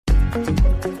Welcome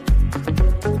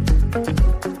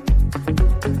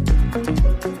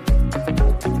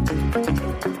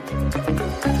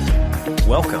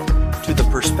to the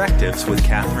Perspectives with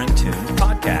Catherine Toon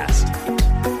podcast.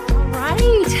 All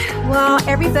right. Well,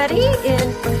 everybody,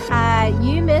 if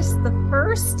you missed the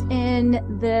first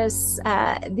in this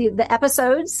the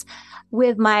episodes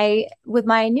with my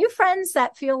new friends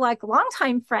that feel like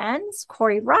longtime friends,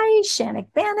 Cory, Channock,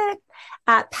 Banet,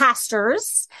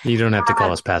 pastors. You don't have to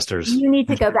call us pastors. You need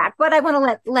to go back, but I want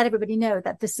to let everybody know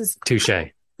that this is touche.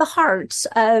 The heart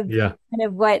of kind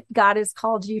of what God has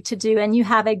called you to do. And you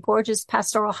have a gorgeous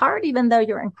pastoral heart, even though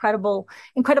you're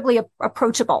incredibly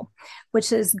approachable,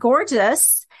 which is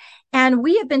gorgeous. And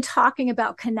we have been talking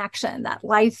about connection, that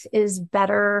life is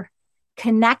better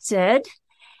connected.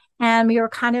 And we were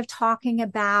kind of talking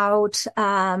about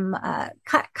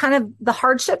kind of the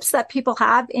hardships that people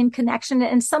have in connection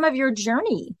and some of your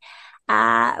journey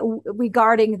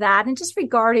regarding that and just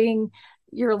regarding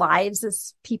your lives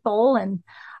as people and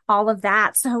all of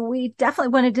that. So we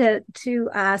definitely wanted to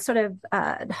sort of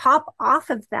hop off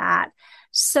of that.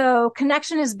 So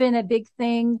connection has been a big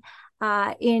thing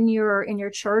in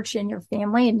your church, in your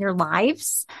family, in your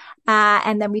lives.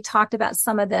 And then we talked about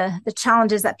some of the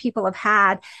challenges that people have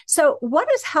had. So what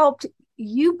has helped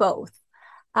you both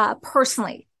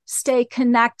personally stay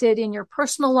connected in your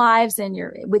personal lives and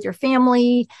with your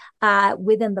family,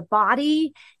 within the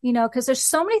body, because there's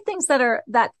so many things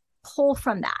that pull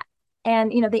from that.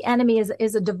 And, the enemy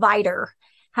is a divider.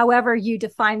 However you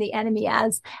define the enemy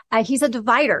as, he's a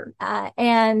divider.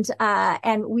 And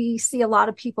we see a lot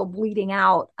of people bleeding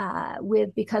out,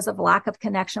 because of lack of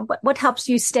connection. What helps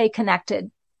you stay connected?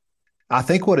 I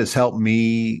think what has helped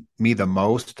me the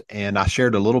most, and I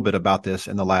shared a little bit about this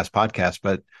in the last podcast,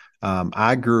 but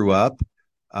I grew up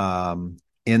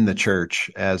in the church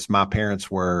as my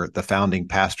parents were the founding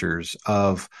pastors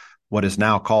of what is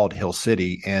now called Hill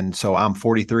City. And so I'm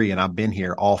 43 and I've been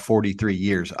here all 43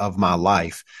 years of my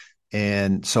life.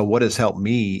 And so what has helped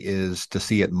me is to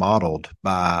see it modeled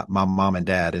by my mom and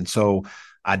dad. And so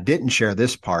I didn't share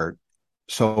this part.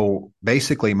 So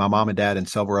basically my mom and dad and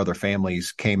several other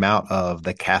families came out of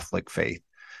the Catholic faith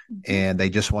and they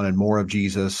just wanted more of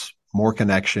Jesus, more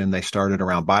connection. They started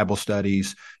around Bible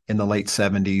studies in the late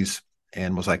 70s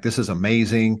and was like, this is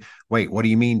amazing. Wait, what do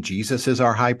you mean Jesus is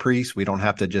our high priest? We don't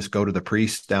have to just go to the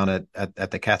priest down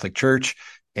at the Catholic Church.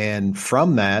 And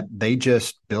from that, they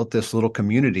just built this little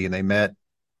community and they met,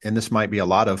 and this might be a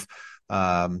lot of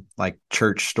like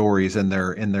church stories in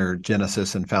their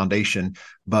genesis and foundation,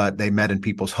 but they met in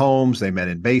people's homes, they met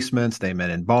in basements, they met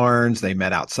in barns, they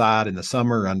met outside in the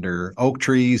summer under oak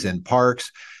trees and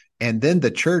parks. And then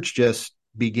the church just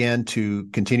began to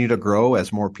continue to grow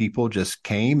as more people just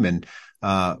came and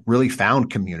really found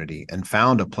community and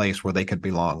found a place where they could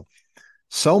belong.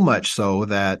 So much so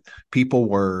that people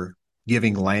were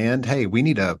giving land. Hey, we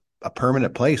need a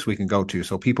permanent place we can go to.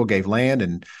 So people gave land,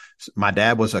 and my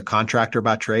dad was a contractor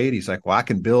by trade. He's like, well, I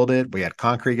can build it. We had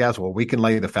concrete guys. Well, we can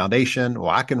lay the foundation.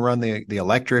 Well, I can run the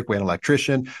electric. We had an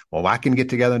electrician. Well, I can get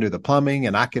together and do the plumbing,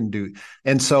 and I can do.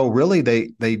 And so really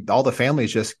they all the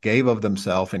families just gave of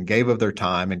themselves and gave of their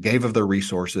time and gave of their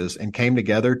resources and came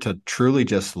together to truly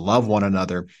just love one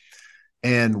another.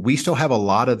 And we still have a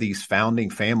lot of these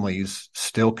founding families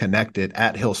still connected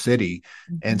at Hill City.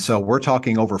 And so we're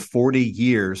talking over 40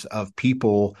 years of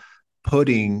people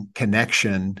putting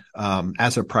connection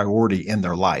as a priority in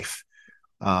their life,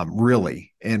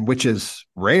 really, and which is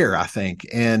rare, I think.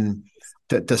 And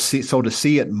to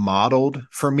see it modeled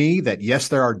for me that, yes,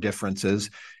 there are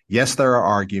differences. Yes, there are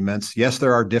arguments. Yes,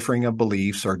 there are differing of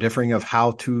beliefs or differing of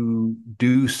how to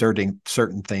do certain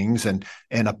things and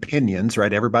opinions,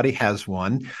 right? Everybody has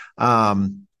one.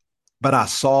 But I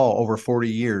saw over 40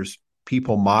 years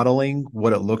people modeling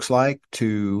what it looks like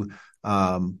to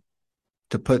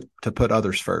put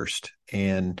others first.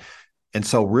 And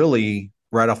so really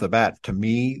right off the bat, to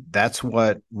me, that's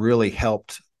what really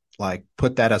helped like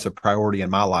put that as a priority in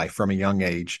my life from a young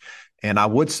age. And I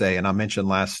would say, and I mentioned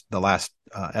the last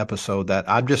episode, that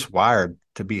I'm just wired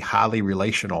to be highly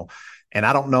relational. And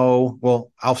I don't know,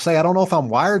 well, I'll say, I don't know if I'm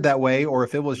wired that way or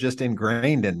if it was just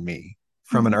ingrained in me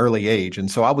from an early age.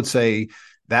 And so I would say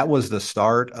that was the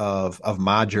start of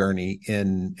my journey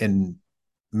in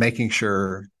making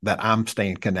sure that I'm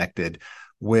staying connected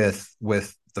with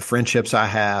the friendships I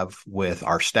have with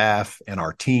our staff and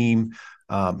our team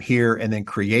here, and then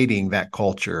creating that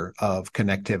culture of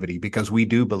connectivity, because we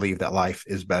do believe that life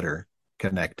is better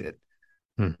connected.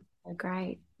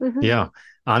 Great. Yeah.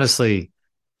 Honestly,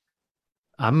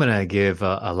 I'm going to give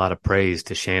a lot of praise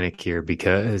to Channock here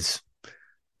because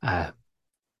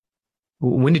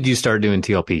When did you start doing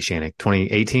TLP, Channock?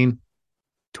 2018,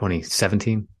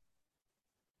 2017,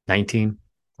 19?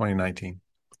 2019.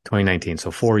 2019. So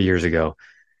 4 years ago.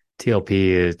 TLP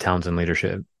is Townsend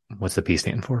Leadership. What's the P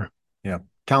stand for? Yeah.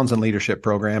 Townsend Leadership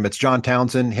Program. It's John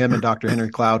Townsend. Him and Dr. Henry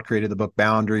Cloud created the book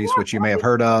Boundaries, which you may have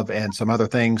heard of, and some other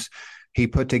things. He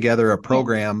put together a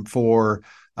program for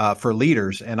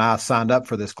leaders, and I signed up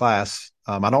for this class.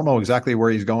 I don't know exactly where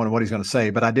he's going and what he's going to say,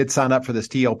 but I did sign up for this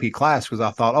TLP class because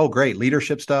I thought, oh, great,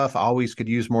 leadership stuff. I always could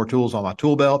use more tools on my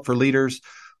tool belt for leaders,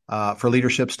 for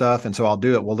leadership stuff. And so I'll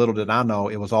do it. Well, little did I know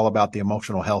it was all about the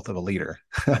emotional health of a leader,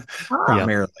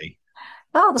 primarily.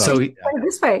 Oh, so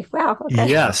this way. Wow. Okay.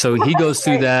 Yeah. So he goes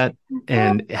through that,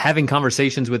 and having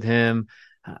conversations with him,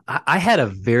 I had a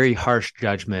very harsh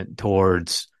judgment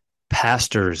towards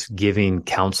pastors giving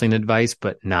counseling advice,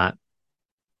 but not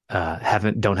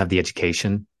don't have the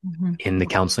education in the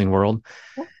counseling world.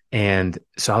 And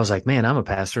so I was like, man, I'm a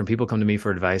pastor and people come to me for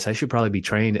advice. I should probably be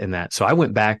trained in that. So I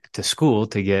went back to school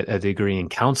to get a degree in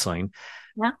counseling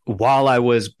while I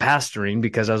was pastoring,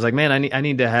 because I was like, man, I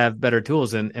need to have better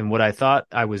tools. And what I thought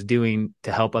I was doing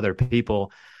to help other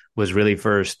people was really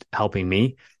first helping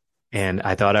me. And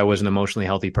I thought I was an emotionally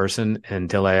healthy person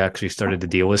until I actually started to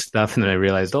deal with stuff. And then I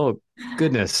realized, oh,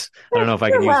 goodness, I don't know if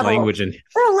I can use language. And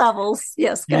there are levels.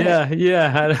 Yes.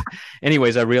 Yeah.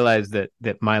 Anyways, I realized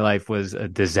that my life was a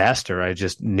disaster. I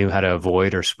just knew how to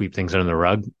avoid or sweep things under the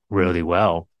rug really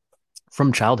well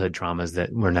from childhood traumas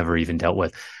that were never even dealt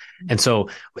with. And so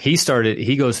he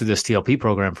goes through this TLP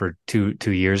program for two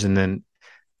years. And then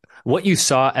what you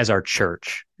saw as our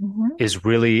church is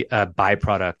really a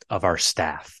byproduct of our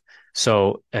staff.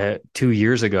 So 2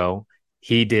 years ago,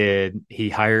 he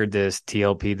hired this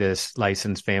TLP, this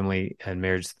licensed family and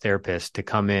marriage therapist, to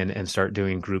come in and start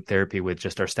doing group therapy with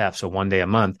just our staff. So one day a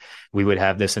month, we would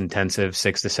have this intensive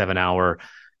 6 to 7 hour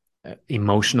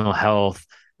emotional health,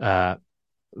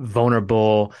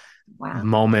 vulnerable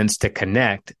moments to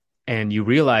connect. And you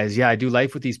realize, I do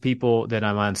life with these people that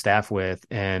I'm on staff with,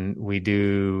 and we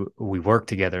work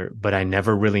together, but I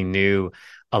never really knew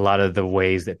a lot of the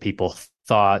ways that people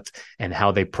thought and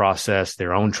how they process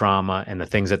their own trauma and the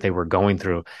things that they were going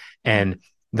through. And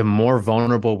the more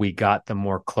vulnerable we got, the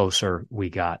more closer we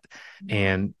got.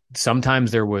 And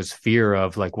sometimes there was fear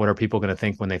of like, what are people going to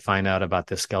think when they find out about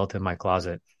this skeleton in my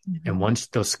closet? And once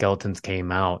those skeletons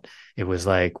came out, it was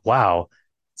like, wow,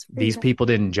 these people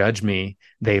didn't judge me.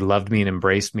 They loved me and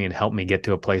embraced me and helped me get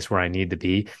to a place where I need to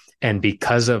be. And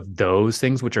because of those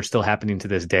things, which are still happening to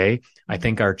this day, I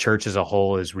think our church as a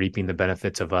whole is reaping the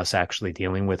benefits of us actually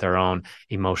dealing with our own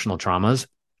emotional traumas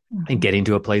and getting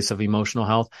to a place of emotional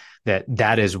health.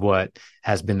 That is what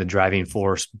has been the driving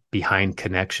force behind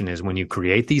connection, is when you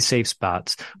create these safe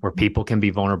spots where people can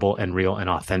be vulnerable and real and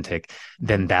authentic,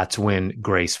 then that's when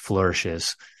grace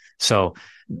flourishes. So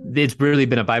it's really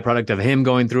been a byproduct of him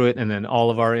going through it, and then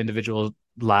all of our individual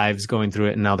lives going through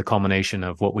it. And now the culmination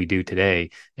of what we do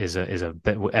today is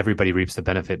everybody reaps the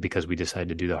benefit because we decide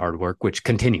to do the hard work, which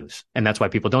continues. And that's why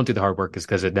people don't do the hard work, is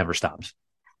because it never stops.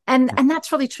 And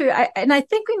that's really true. I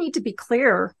think we need to be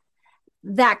clear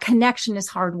that connection is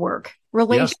hard work.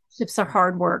 Relationships are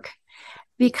hard work,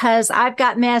 because I've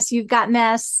got mess, you've got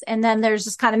mess, and then there's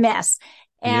this kind of mess.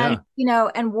 And,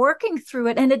 and working through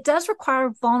it. And it does require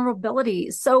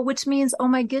vulnerability. So, which means, oh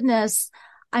my goodness,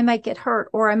 I might get hurt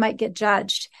or I might get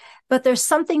judged. But there's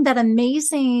something that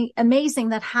amazing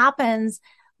that happens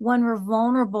when we're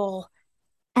vulnerable.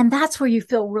 And that's where you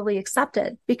feel really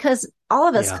accepted, because all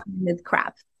of us come with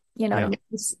crap.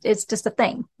 It's just a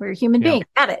thing. We're a human being.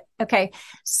 Got it. Okay.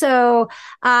 So,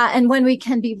 and when we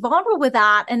can be vulnerable with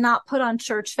that and not put on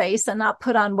church face and not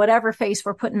put on whatever face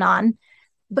we're putting on,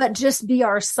 but just be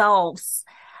ourselves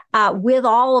with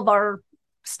all of our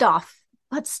stuff,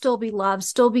 but still be loved,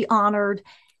 still be honored,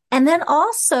 and then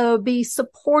also be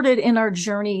supported in our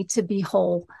journey to be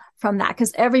whole from that.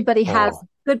 Because everybody has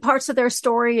good parts of their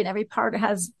story, and every part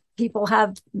people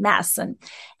have mess, and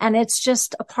it's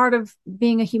just a part of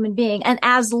being a human being. And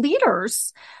as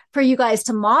leaders, for you guys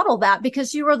to model that,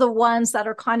 because you are the ones that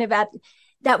are kind of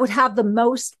that would have the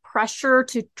most pressure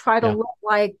to try to look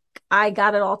like I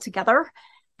got it all together.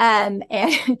 And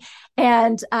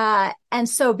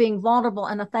so being vulnerable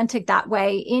and authentic that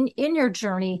way in your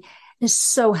journey is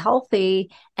so healthy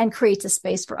and creates a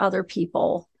space for other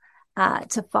people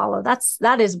to follow.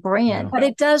 That is brilliant, but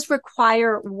it does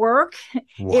require work.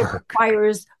 It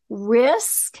requires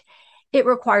risk. It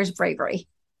requires bravery.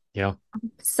 Yeah.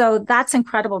 So that's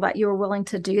incredible that you were willing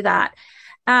to do that.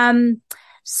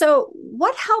 So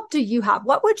what help do you have?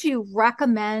 What would you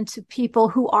recommend to people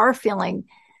who are feeling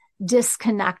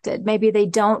disconnected. Maybe they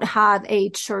don't have a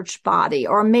church body,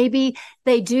 or maybe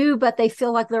they do, but they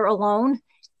feel like they're alone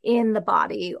in the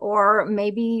body, or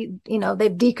maybe,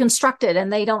 they've deconstructed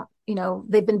and they don't,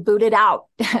 they've been booted out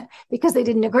because they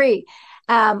didn't agree.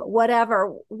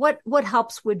 Whatever, what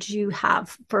helps would you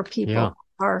have for people? Yeah.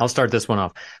 I'll start this one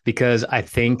off because I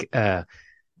think,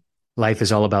 life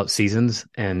is all about seasons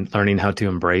and learning how to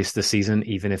embrace the season,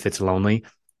 even if it's lonely.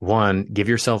 One, give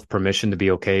yourself permission to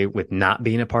be okay with not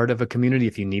being a part of a community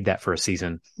if you need that for a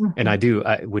season. Mm-hmm. And I do,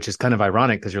 which is kind of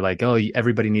ironic because you're like, oh,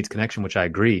 everybody needs connection, which I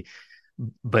agree.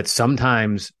 But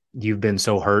sometimes you've been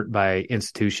so hurt by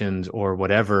institutions or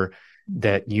whatever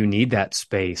that you need that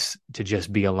space to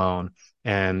just be alone.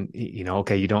 And,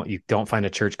 okay, you don't find a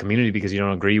church community because you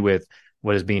don't agree with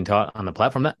what is being taught on the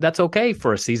platform. That's okay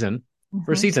for a season.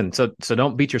 For a season. So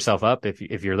don't beat yourself up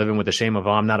if you're living with the shame of,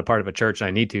 oh, I'm not a part of a church and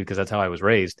I need to because that's how I was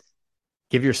raised.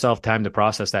 Give yourself time to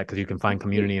process that because you can find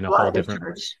community in a whole different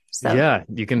church. So. Yeah,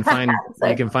 you can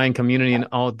find community in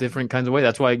all different kinds of ways.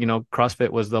 That's why,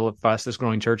 CrossFit was the fastest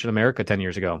growing church in America 10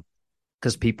 years ago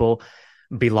because people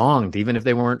belonged even if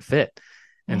they weren't fit.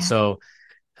 And so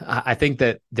I think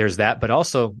that there's that, but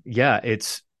also,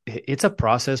 it's a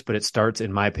process, but it starts,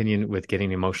 in my opinion, with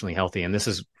getting emotionally healthy. And this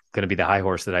is going to be the high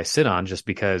horse that I sit on just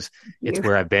because it's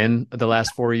where I've been the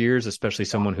last 4 years, especially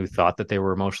someone who thought that they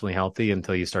were emotionally healthy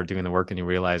until you start doing the work and you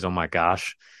realize, oh my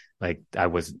gosh, like I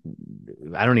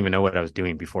don't even know what I was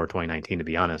doing before 2019, to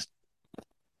be honest.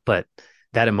 But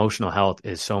that emotional health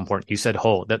is so important. You said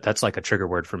whole, that's like a trigger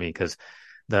word for me because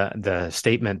the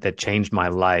statement that changed my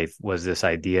life was this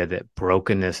idea that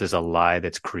brokenness is a lie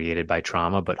that's created by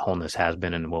trauma, but wholeness has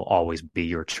been and will always be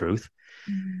your truth.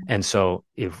 And so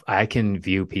if I can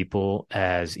view people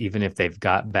as, even if they've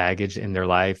got baggage in their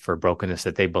life or brokenness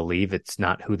that they believe it's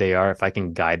not who they are, if I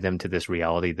can guide them to this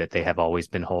reality that they have always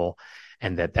been whole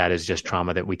and that is just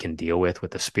trauma that we can deal with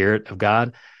the Spirit of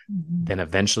God, then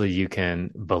eventually you can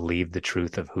believe the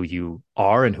truth of who you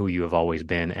are and who you have always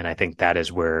been. And I think that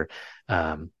is where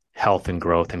health and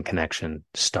growth and connection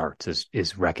starts,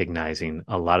 is recognizing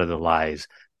a lot of the lies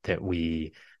that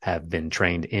we have been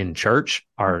trained in church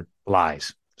are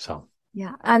lies. So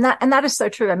yeah, and that is so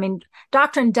true. I mean,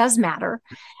 doctrine does matter,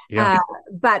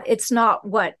 but it's not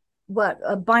what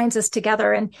binds us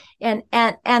together. And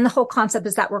the whole concept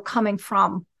is that we're coming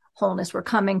from wholeness. We're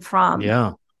coming from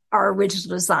our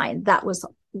original design that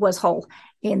was whole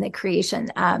in the creation.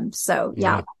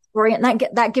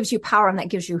 Brilliant. That gives you power and that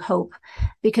gives you hope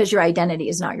because your identity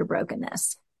is not your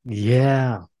brokenness.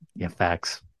 Yeah.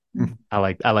 Facts. I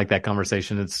like that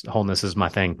conversation. It's wholeness is my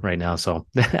thing right now. So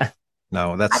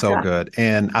no, that's so good.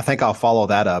 And I think I'll follow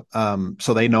that up.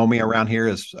 So they know me around here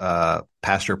as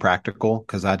Pastor Practical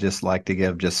because I just like to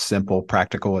give just simple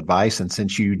practical advice. And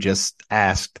since you just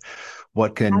asked,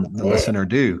 what can the listener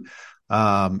do?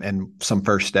 And some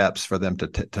first steps for them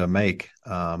to make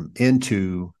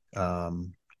into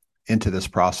this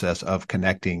process of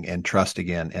connecting and trust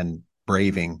again and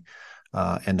braving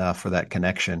enough for that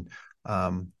connection.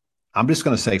 I'm just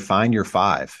going to say, find your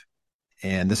 5.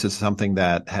 And this is something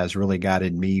that has really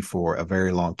guided me for a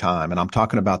very long time. And I'm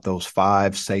talking about those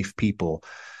 5 safe people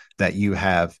that you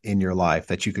have in your life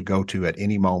that you could go to at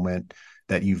any moment,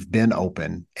 that you've been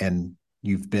open and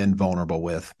you've been vulnerable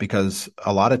with, because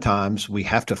a lot of times we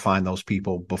have to find those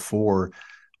people before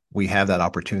we have that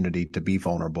opportunity to be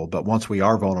vulnerable. But once we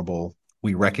are vulnerable,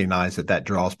 we recognize that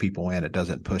draws people in. It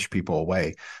doesn't push people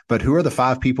away. But who are the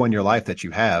 5 people in your life that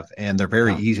you have? And they're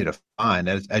very easy to find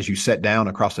as you sit down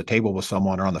across the table with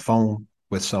someone or on the phone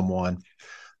with someone,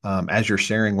 as you're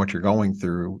sharing what you're going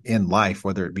through in life,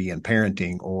 whether it be in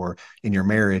parenting or in your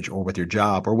marriage or with your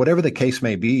job or whatever the case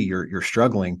may be, you're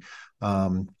struggling.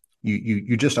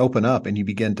 You just open up and you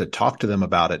begin to talk to them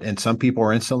about it. And some people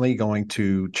are instantly going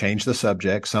to change the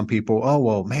subject. Some people, oh,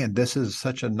 well, man, this is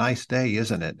such a nice day,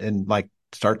 isn't it? And like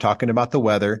start talking about the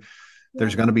weather.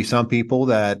 There's going to be some people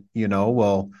that,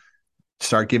 will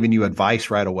start giving you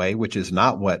advice right away, which is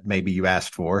not what maybe you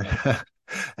asked for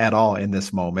at all in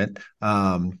this moment.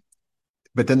 But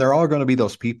then there are going to be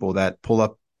those people that pull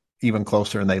up even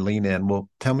closer and they lean in. Well,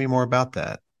 tell me more about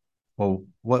that. Well,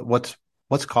 what's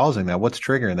causing that? What's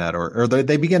triggering that? Or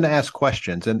they begin to ask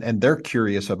questions and they're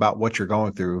curious about what you're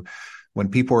going through. When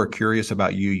people are curious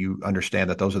about you, you understand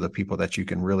that those are the people that you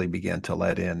can really begin to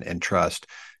let in and trust.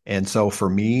 And so for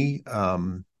me,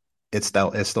 it's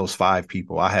those 5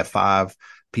 people. I have 5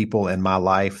 people in my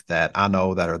life that I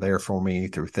know that are there for me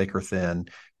through thick or thin.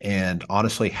 And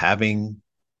honestly, having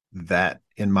that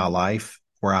in my life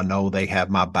where I know they have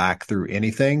my back through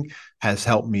anything has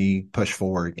helped me push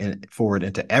forward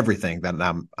into everything that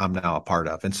I'm now a part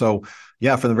of. And so,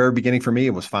 yeah, from the very beginning for me,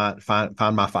 it was find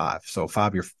my five. So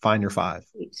find your five.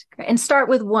 And start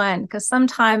with one, because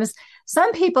sometimes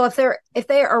some people, if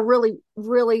they are really,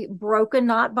 really broken,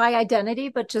 not by identity,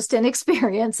 but just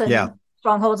inexperience and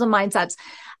strongholds and mindsets,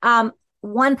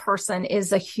 one person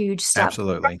is a huge step.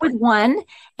 Absolutely. Start with one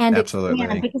and absolutely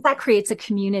expand, because that creates a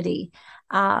community.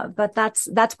 But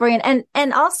that's brilliant.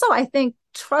 And also I think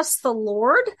trust the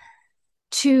Lord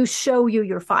to show you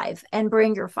your five and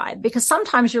bring your five, because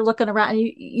sometimes you're looking around and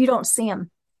you don't see them.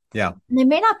 Yeah. And they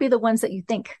may not be the ones that you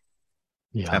think.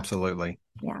 Yeah, absolutely.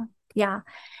 Yeah. Yeah.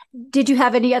 Did you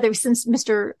have any other, since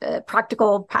Pastor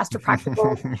Practical,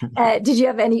 did you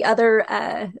have any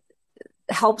other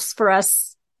helps for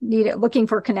us looking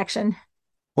for connection?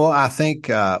 Well, I think,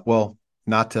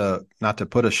 not to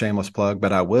put a shameless plug,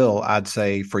 but I'd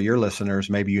say for your listeners,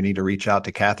 maybe you need to reach out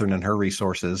to Catherine and her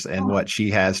resources and what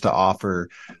she has to offer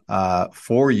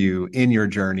for you in your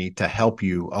journey to help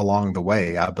you along the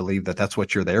way. I believe that that's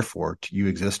what you're there for. You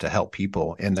exist to help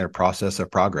people in their process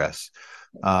of progress.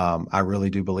 I really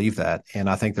do believe that. And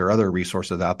I think there are other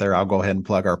resources out there. I'll go ahead and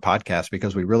plug our podcast,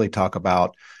 because we really talk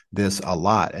about this a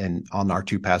lot and on our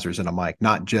Two Pastors and a Mic,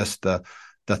 not just the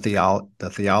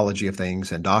theology of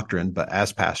things and doctrine, but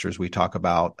as pastors, we talk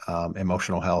about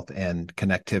emotional health and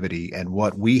connectivity, and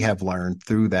what we have learned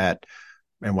through that,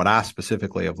 and what I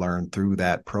specifically have learned through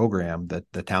that program,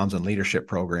 the Townsend Leadership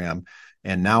Program.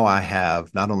 And now I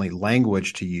have not only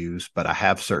language to use, but I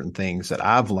have certain things that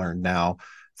I've learned now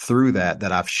through that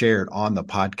I've shared on the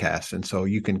podcast. And so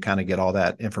you can kind of get all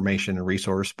that information and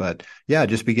resource. But yeah,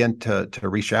 just begin to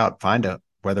reach out,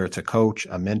 whether it's a coach,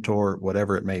 a mentor,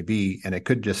 whatever it may be. And it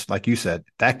could just, like you said,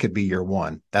 that could be your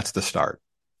one. That's the start.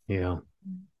 Yeah.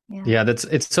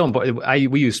 It's so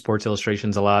important. We use sports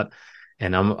illustrations a lot,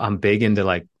 and I'm big into,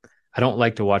 like, I don't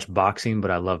like to watch boxing, but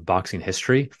I love boxing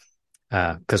history.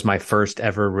 Cause my first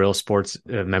ever real sports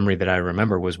memory that I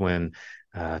remember was when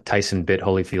Tyson bit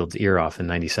Holyfield's ear off in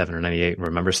 97 or 98.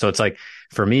 Remember? So it's like,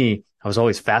 for me, I was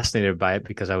always fascinated by it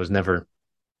because I was never,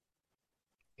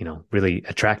 really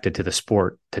attracted to the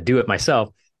sport to do it myself.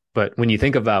 But when you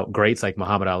think about greats like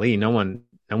Muhammad Ali, no one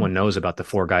knows about the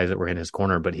four guys that were in his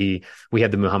corner, but we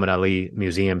had the Muhammad Ali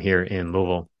Museum here in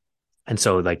Louisville. And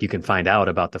so, like, you can find out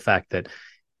about the fact that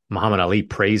Muhammad Ali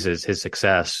praises his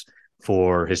success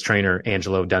for his trainer,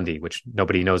 Angelo Dundee, which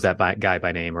nobody knows that guy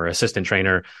by name, or assistant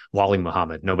trainer, Wally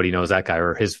Muhammad. Nobody knows that guy,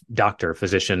 or his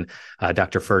physician,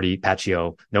 Dr. Ferdy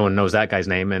Paccio. No one knows that guy's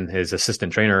name, and his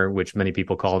assistant trainer, which many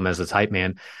people call him as his hype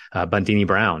man, Bundini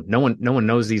Brown. No one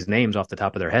knows these names off the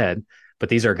top of their head, but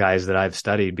these are guys that I've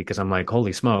studied, because I'm like,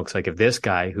 holy smokes. Like, if this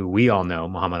guy, who we all know,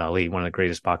 Muhammad Ali, one of the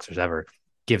greatest boxers ever,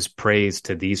 gives praise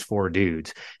to these four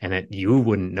dudes, and that you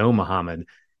wouldn't know Muhammad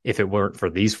if it weren't for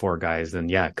these four guys, then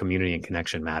yeah, community and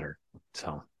connection matter.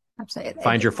 So absolutely,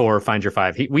 find your four, find your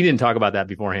five. We didn't talk about that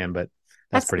beforehand, but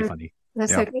that's pretty funny.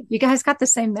 That's so good. You guys got the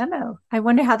same memo. I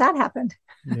wonder how that happened.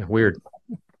 Yeah, weird.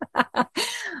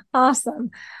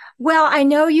 Awesome. Well, I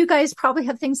know you guys probably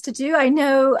have things to do. I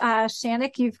know,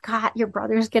 Channock, you've got your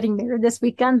brother's getting married this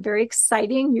weekend. Very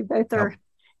exciting. You both are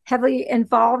heavily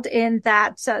involved in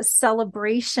that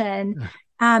celebration.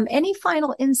 Any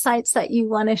final insights that you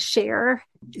want to share?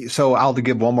 So I'll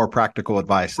give one more practical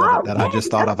advice that I just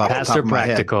thought of off the top of my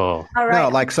head. All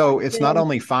right. No, so it's not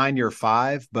only find your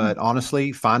five, but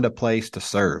honestly, find a place to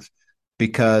serve.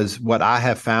 Because what I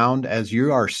have found, as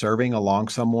you are serving along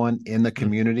someone in the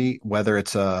community, whether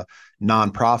it's a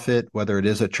nonprofit, whether it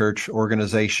is a church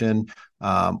organization,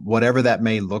 whatever that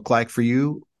may look like for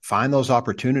you, find those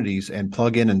opportunities and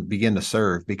plug in and begin to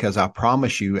serve. Because I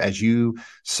promise you, as you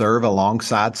serve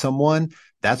alongside someone,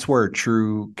 that's where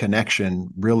true connection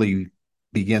really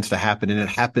begins to happen. And it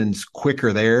happens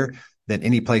quicker there than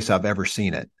any place I've ever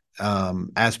seen it.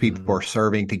 As people are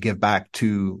serving to give back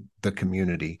to the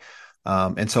community.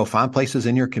 And so find places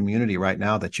in your community right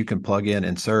now that you can plug in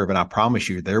and serve. And I promise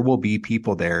you, there will be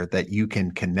people there that you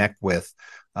can connect with.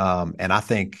 And I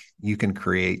think you can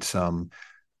create some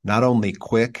not only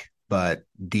quick, but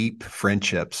deep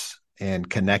friendships and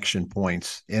connection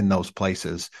points in those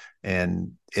places.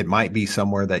 And it might be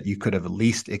somewhere that you could have at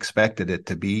least expected it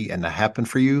to be and to happen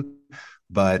for you.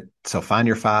 But so find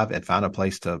your five and find a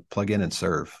place to plug in and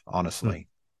serve, honestly.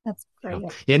 That's great.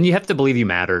 Yeah, and you have to believe you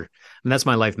matter. And that's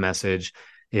my life message,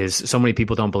 is so many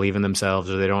people don't believe in themselves,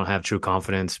 or they don't have true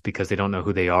confidence because they don't know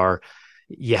who they are.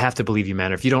 You have to believe you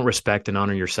matter. If you don't respect and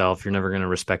honor yourself, you're never going to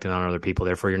respect and honor other people.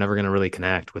 Therefore, you're never going to really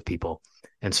connect with people.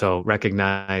 And so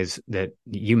recognize that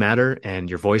you matter, and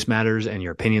your voice matters, and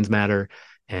your opinions matter.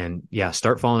 and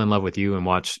start falling in love with you and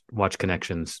watch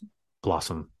connections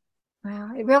blossom.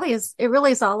 Wow. It really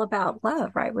is all about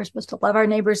love, right? We're supposed to love our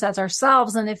neighbors as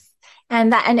ourselves. And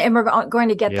we're going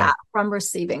to get that from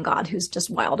receiving God, who's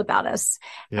just wild about us.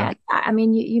 Yeah. And I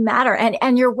mean, you matter,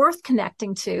 and you're worth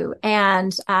connecting to,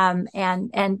 and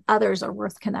others are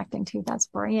worth connecting to. That's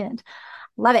brilliant.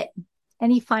 Love it.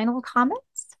 Any final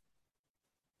comments?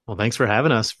 Well, thanks for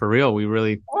having us. For real. We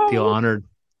really feel honored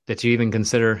that you even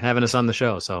consider having us on the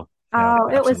show. So. Oh,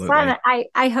 it was fun.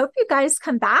 I hope you guys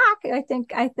come back. I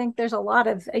think there's a lot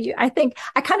of, I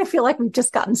kind of feel like we've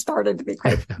just gotten started, to be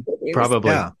quite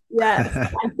Probably.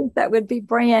 Yes, I think that would be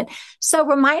brilliant. So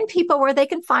remind people where they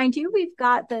can find you. We've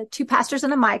got the Two Pastors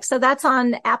and a Mic. So that's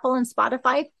on Apple and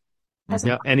Spotify.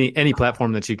 Any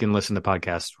platform that you can listen to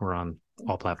podcasts. We're on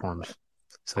all platforms.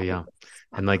 So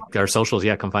and like our socials.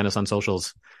 Come find us on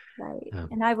socials. Right. Yeah.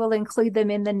 And I will include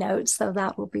them in the notes. So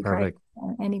that will be great.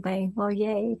 Anyway, well,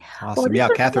 yay. Awesome. Well,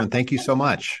 Catherine, thank you so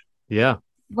much. Yeah.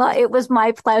 Well, it was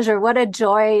my pleasure. What a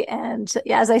joy. And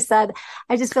as I said,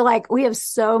 I just feel like we have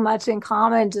so much in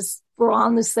common. Just we're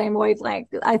on the same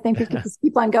wavelength. I think we can just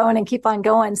keep on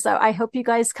going. So I hope you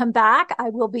guys come back. I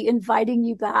will be inviting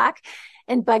you back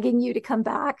and bugging you to come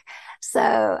back. So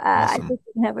awesome. I think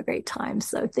we can have a great time.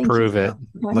 So thank you. Prove it.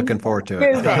 Looking forward to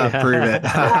it. Prove it.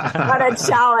 What a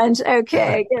challenge.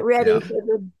 Okay. Get ready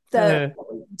for the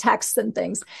texts and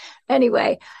things.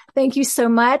 Anyway, thank you so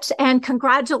much. And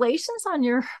congratulations on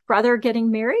your brother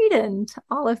getting married and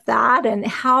all of that, and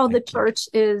how the church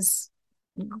is.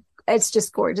 It's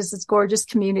just gorgeous. It's gorgeous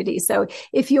community. So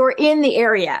if you're in the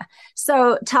area,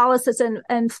 so tell us it's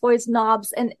in Floyd's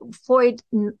Knobs, and Floyd,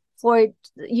 you Floyd's,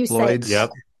 say.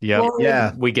 Yep. Floyd.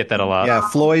 Yeah. We get that a lot. Yeah.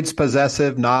 Floyd's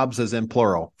possessive, Knobs is in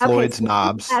plural. Floyd's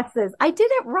Knobs. Possessive. I did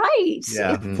it right.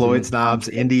 Yeah. Mm-hmm. Floyd's Knobs,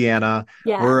 Indiana.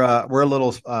 Yeah. We're a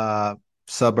little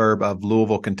suburb of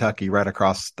Louisville, Kentucky, right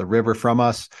across the river from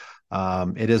us.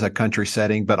 It is a country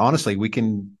setting, but honestly, we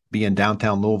can be in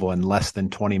downtown Louisville in less than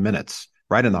 20 minutes,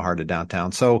 right in the heart of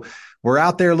downtown. So we're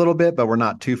out there a little bit, but we're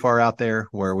not too far out there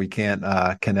where we can't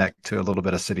connect to a little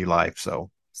bit of city life. So.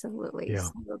 Absolutely. Yeah.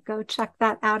 So we'll go check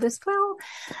that out as well.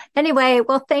 Anyway,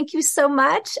 well, thank you so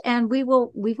much. And we will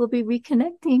be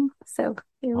reconnecting. So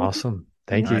awesome.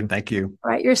 Thank you. Right, thank you. All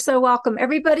right. You're so welcome.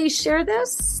 Everybody share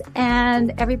this,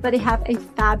 and everybody have a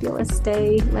fabulous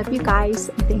day. Love you guys.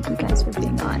 And thank you guys for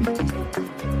being on.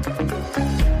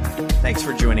 Thanks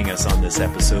for joining us on this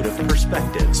episode of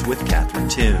Perspectives with Catherine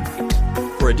Toon.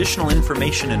 For additional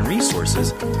information and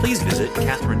resources, please visit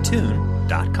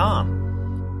catherinetoon.com.